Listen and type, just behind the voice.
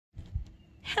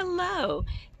Hello!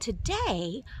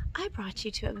 Today I brought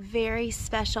you to a very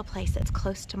special place that's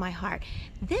close to my heart.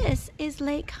 This is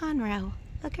Lake Conroe.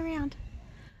 Look around.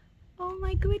 Oh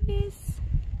my goodness.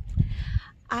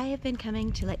 I have been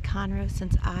coming to Lake Conroe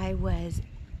since I was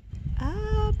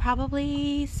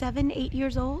probably 7-8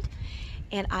 years old,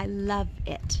 and I love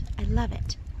it. I love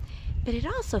it. But it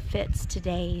also fits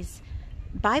today's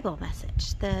Bible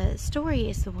message. The story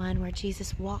is the one where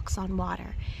Jesus walks on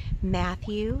water.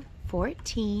 Matthew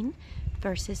 14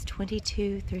 verses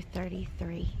 22 through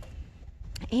 33.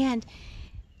 And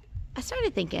I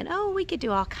started thinking, oh, we could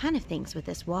do all kind of things with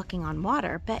this walking on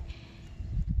water, but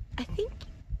I think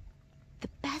the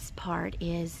best part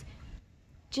is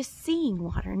just seeing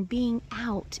water and being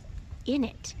out in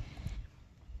it.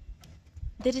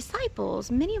 The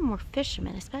disciples, many of them were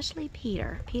fishermen, especially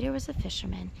Peter. Peter was a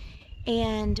fisherman.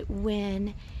 And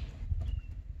when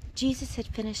Jesus had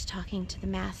finished talking to the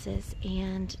masses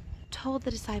and told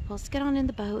the disciples, get on in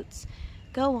the boats,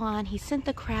 go on, he sent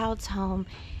the crowds home,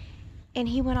 and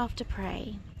he went off to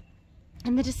pray.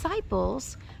 And the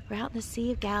disciples were out in the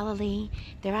Sea of Galilee.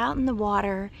 They're out in the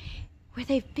water where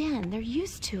they've been. They're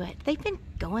used to it. They've been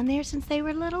going there since they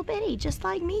were little bitty, just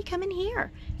like me coming here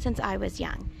since I was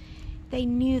young. They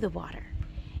knew the water.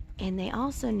 And they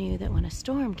also knew that when a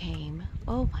storm came,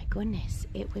 oh my goodness,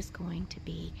 it was going to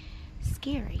be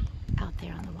scary out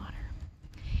there on the water.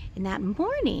 And that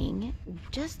morning,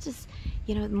 just as,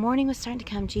 the morning was starting to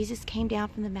come, Jesus came down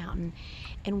from the mountain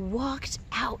and walked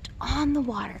out on the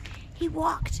water. He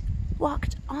walked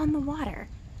on the water.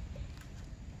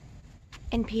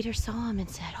 And Peter saw him and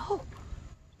said, oh,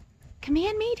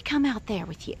 command me to come out there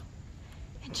with you.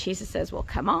 And Jesus says, well,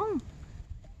 come on.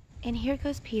 And here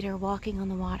goes Peter walking on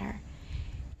the water.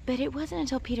 But it wasn't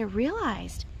until Peter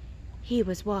realized he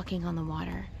was walking on the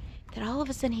water that all of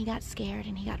a sudden he got scared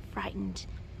and he got frightened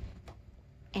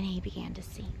and he began to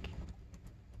sink.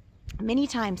 Many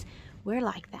times we're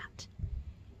like that.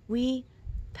 We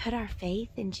put our faith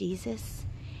in Jesus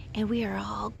and we are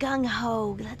all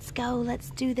gung-ho. Let's go, let's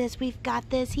do this. We've got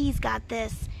this, he's got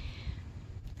this.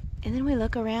 And then we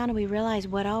look around and we realize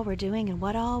what all we're doing and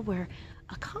what all we're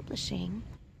accomplishing,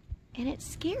 and it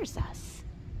scares us.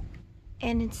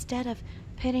 And instead of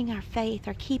putting our faith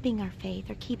or keeping our faith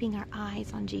or keeping our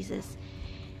eyes on Jesus,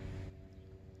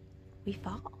 we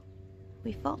fall,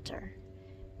 we falter,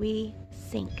 we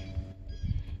sink.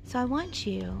 So I want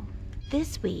you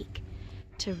this week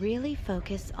to really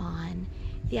focus on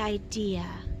the idea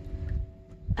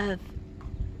of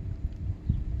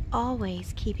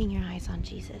always keeping your eyes on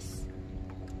Jesus.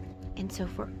 And so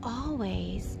if we're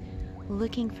always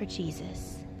looking for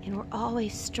Jesus and we're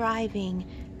always striving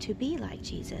to be like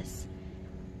Jesus,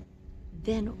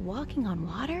 then walking on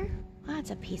water, well,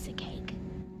 that's a piece of cake.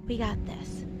 We got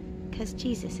this, because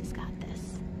Jesus has got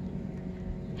this.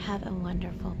 Have a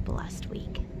wonderful, blessed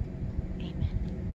week.